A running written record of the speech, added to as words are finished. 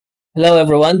Hello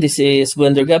everyone, this is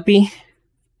Blender Guppy.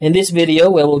 In this video,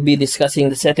 we will be discussing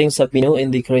the settings submenu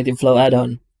in the Creative Flow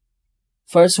add-on.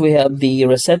 First, we have the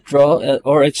Reset Draw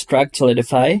or Extract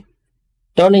Solidify.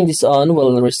 Turning this on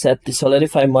will reset the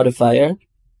Solidify modifier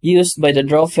used by the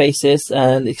Draw Faces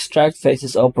and Extract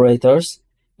Faces operators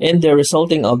in their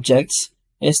resulting objects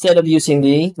instead of using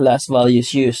the last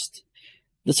values used.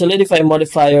 The Solidify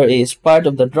modifier is part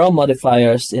of the Draw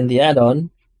modifiers in the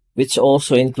add-on, which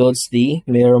also includes the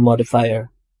mirror modifier.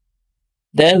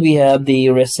 Then we have the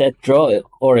Reset Draw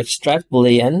or Extract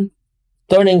Boolean.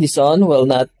 Turning this on will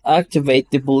not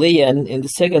activate the Boolean in the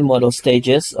second model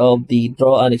stages of the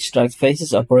Draw and Extract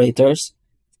Faces operators,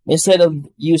 instead of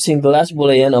using the last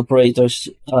Boolean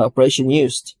operation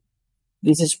used.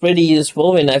 This is pretty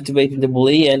useful when activating the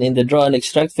Boolean in the Draw and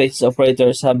Extract Faces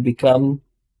operators have become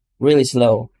really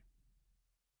slow.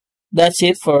 That's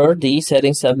it for the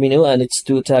settings submenu and its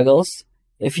two toggles.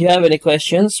 If you have any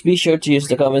questions, be sure to use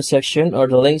the comment section or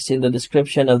the links in the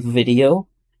description of the video.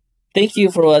 Thank you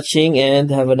for watching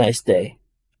and have a nice day.